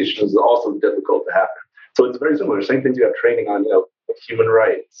conversation is also difficult to happen. So it's very similar. Same things you have training on, human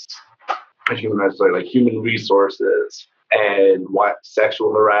rights, like human resources and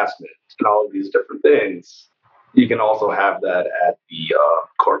sexual harassment and all of these different things. You can also have that at the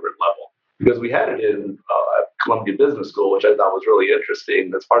corporate level. Because we had it in Columbia Business School, which I thought was really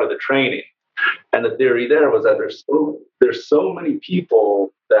interesting. That's part of the training. And the theory there was that there's so many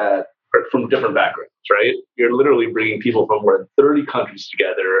people that are from different backgrounds, right? You're literally bringing people from more than 30 countries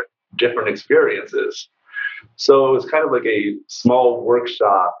together, different experiences. So it's kind of like a small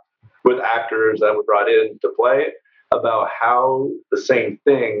workshop with actors that were brought in to play about how the same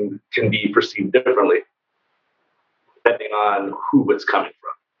thing can be perceived differently, depending on who it's coming from.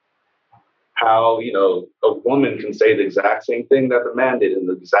 How, a woman can say the exact same thing that the man did in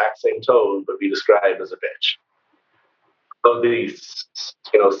the exact same tone, but be described as a bitch. Of these,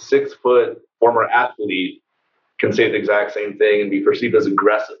 6-foot former athlete can say the exact same thing and be perceived as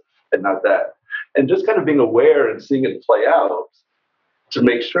aggressive and not that. And just kind of being aware and seeing it play out to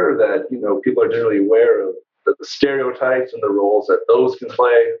make sure that, people are generally aware of the stereotypes and the roles that those can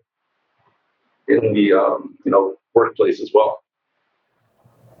play in the, workplace as well.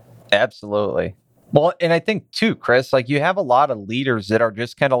 Absolutely. Well, and I think too, Chris, like you have a lot of leaders that are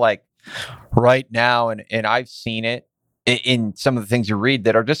just kind of like right now, and I've seen it in some of the things you read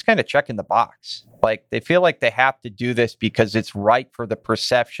that are just kind of checking the box. Like they feel like they have to do this because it's right for the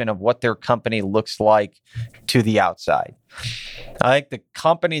perception of what their company looks like to the outside. I think the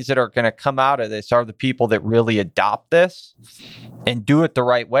companies that are going to come out of this are the people that really adopt this and do it the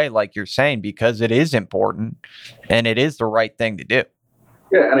right way, like you're saying, because it is important and it is the right thing to do.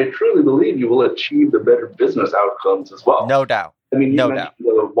 Yeah, and I truly believe you will achieve the better business outcomes as well. No doubt. I mean, you mentioned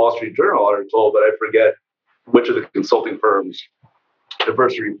the Wall Street Journal article, but I forget which of the consulting firms'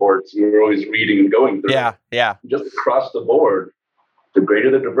 diversity reports you're always reading and going through. Yeah. Just across the board, the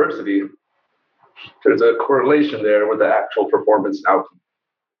greater the diversity, there's a correlation there with the actual performance outcome.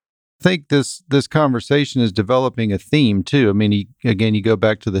 think this conversation is developing a theme too. I mean, you go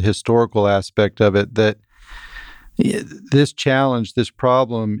back to the historical aspect of it, that this challenge, this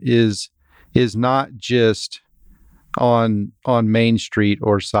problem is not just on Main Street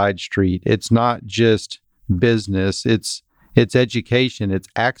or side street. It's not just business. It's education. It's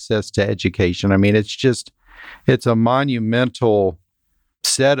access to education. I mean, it's a monumental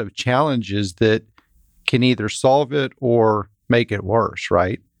set of challenges that can either solve it or make it worse,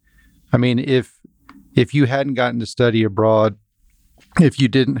 right? I mean, if you hadn't gotten to study abroad, if you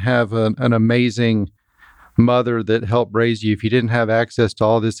didn't have an amazing mother that helped raise you, if you didn't have access to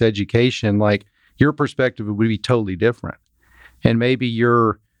all this education, like, your perspective would be totally different. And maybe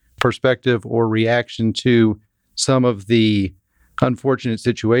your perspective or reaction to some of the unfortunate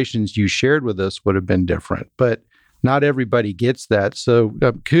situations you shared with us would have been different. But not everybody gets that. So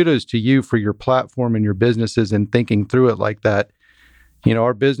kudos to you for your platform and your businesses and thinking through it like that. You know,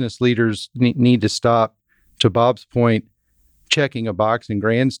 our business leaders need to stop, to Bob's point, checking a box and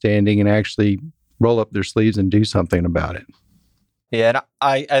grandstanding, and actually roll up their sleeves and do something about it. Yeah, and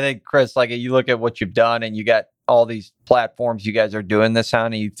I think, Chris, like, you look at what you've done and you got all these platforms you guys are doing this on,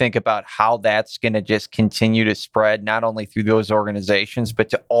 and you think about how that's going to just continue to spread, not only through those organizations, but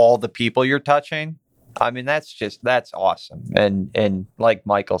to all the people you're touching. I mean, that's awesome. And like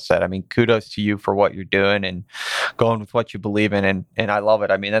Michael said, I mean, kudos to you for what you're doing and going with what you believe in. And I love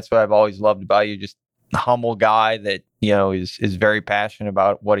it. I mean, that's what I've always loved about you. Just a humble guy that, you know, is very passionate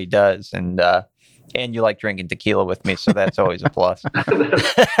about what he does. And you like drinking tequila with me. So that's always a plus.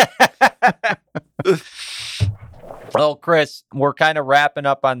 Well, Chris, we're kind of wrapping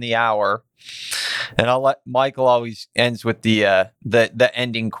up on the hour. And I'll let Michael always ends with the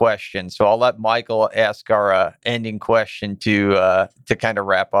ending question. So I'll let Michael ask our ending question to kind of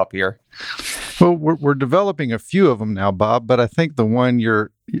wrap up here. Well, we're developing a few of them now, Bob. But I think the one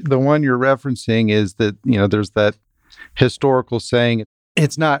you're referencing is that, you know, there's that historical saying,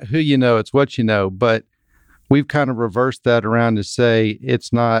 it's not who you know, it's what you know. But we've kind of reversed that around to say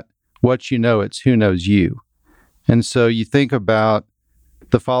it's not what you know, it's who knows you. And so you think about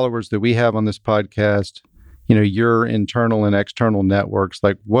the followers that we have on this podcast, you know, your internal and external networks,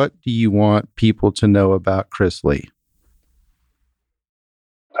 like, what do you want people to know about Chris Lee?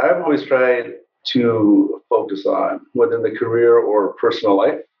 I've always tried to focus on, within the career or personal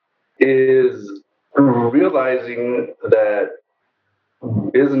life, is realizing that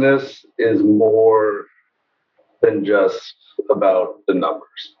business is more than just about the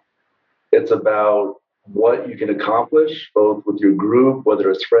numbers. It's about what you can accomplish, both with your group, whether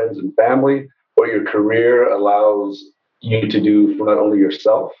it's friends and family, what your career allows you to do for not only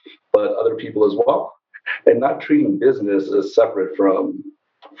yourself, but other people as well. And not treating business as separate from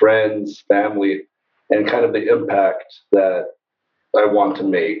friends, family, and kind of the impact that I want to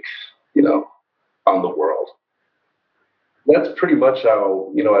make, you know, on the world. That's pretty much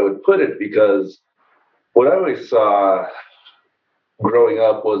how, you know, I would put it, because what I always saw growing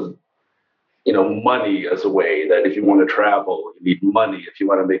up was, you know, money as a way that if you want to travel, you need money. If you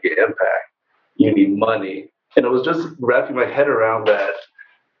want to make an impact, you need money. And it was just wrapping my head around that.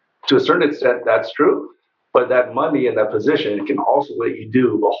 To a certain extent, that's true. But that money and that position can also let you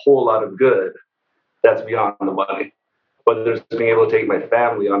do a whole lot of good that's beyond the money. Whether it's being able to take my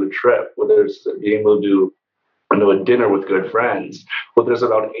family on a trip, whether it's being able to do, you know, a dinner with good friends, whether it's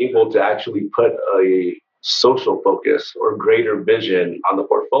about able to actually put a social focus or greater vision on the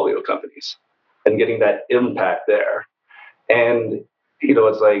portfolio companies and getting that impact there. And, you know,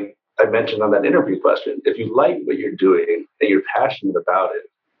 it's like I mentioned on that interview question, if you like what you're doing and you're passionate about it,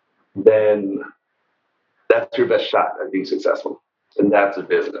 then that's your best shot at being successful. And that's a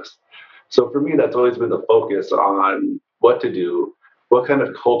business. So for me, that's always been the focus on what to do. What kind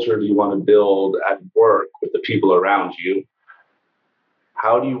of culture do you want to build at work with the people around you?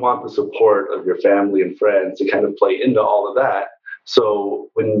 How do you want the support of your family and friends to kind of play into all of that? So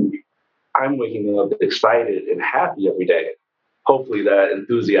when I'm waking up excited and happy every day, hopefully that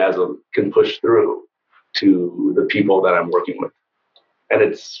enthusiasm can push through to the people that I'm working with. And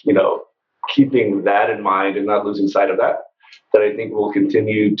it's, you know, keeping that in mind and not losing sight of that I think will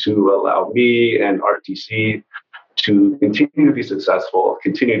continue to allow me and RTC to continue to be successful,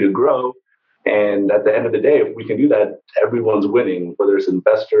 continue to grow. And at the end of the day, if we can do that, everyone's winning, whether it's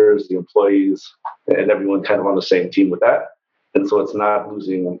investors, the employees, and everyone kind of on the same team with that. And so it's not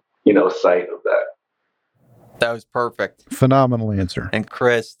losing, you know, sight of that. That was perfect. Phenomenal answer. And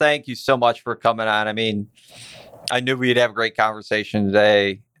Chris, thank you so much for coming on. I mean, I knew we'd have a great conversation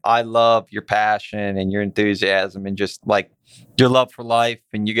today. I love your passion and your enthusiasm and just like your love for life.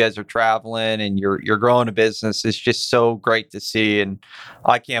 And you guys are traveling and you're growing a business. It's just so great to see. And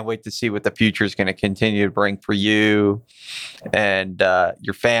I can't wait to see what the future is going to continue to bring for you and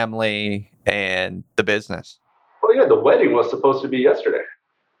your family and the business. Oh yeah, the wedding was supposed to be yesterday.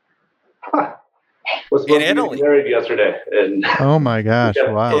 Huh. Was supposed In to Italy. be married yesterday, and Oh my gosh!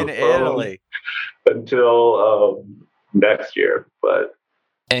 Wow. In Italy. Until next year. But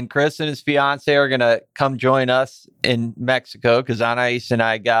and Chris and his fiance are going to come join us in Mexico because Anais and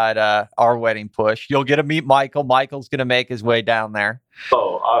I got our wedding push. You'll get to meet Michael. Michael's going to make his way down there.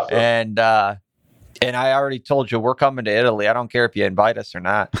 Oh, awesome. And I already told you we're coming to Italy. I don't care if you invite us or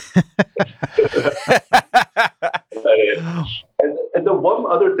not. And the one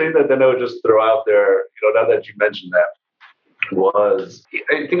other thing that then I would just throw out there, now that you mentioned that, was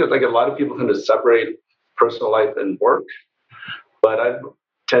I think it's like a lot of people tend to separate personal life and work, but I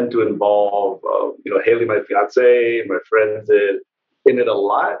tend to involve, Haley, my fiance, my friends in it a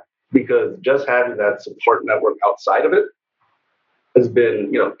lot, because just having that support network outside of it has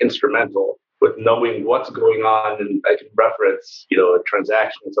been, instrumental with knowing what's going on. And I can reference, a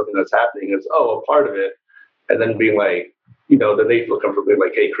transaction, something that's happening as, a part of it. And then being like, then they feel comfortable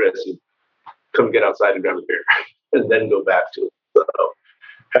like, hey, Chris, come get outside and grab a beer and then go back to it. So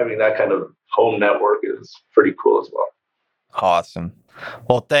having that kind of home network is pretty cool as well. Awesome.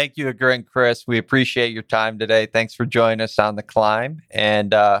 Well, thank you again, Chris. We appreciate your time today. Thanks for joining us on The Climb.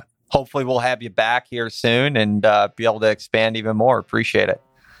 And hopefully we'll have you back here soon and be able to expand even more. Appreciate it.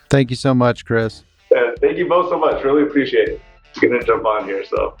 Thank you so much, Chris. Thank you both so much. Really appreciate it. Going to jump on here.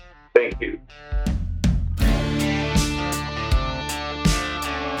 So thank you.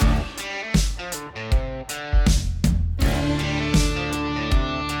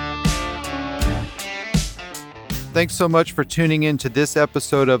 Thanks so much for tuning in to this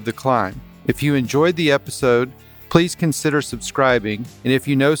episode of The Climb. If you enjoyed the episode, please consider subscribing. And if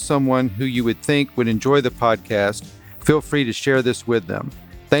you know someone who you would think would enjoy the podcast, feel free to share this with them.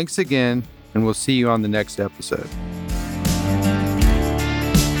 Thanks again, and we'll see you on the next episode.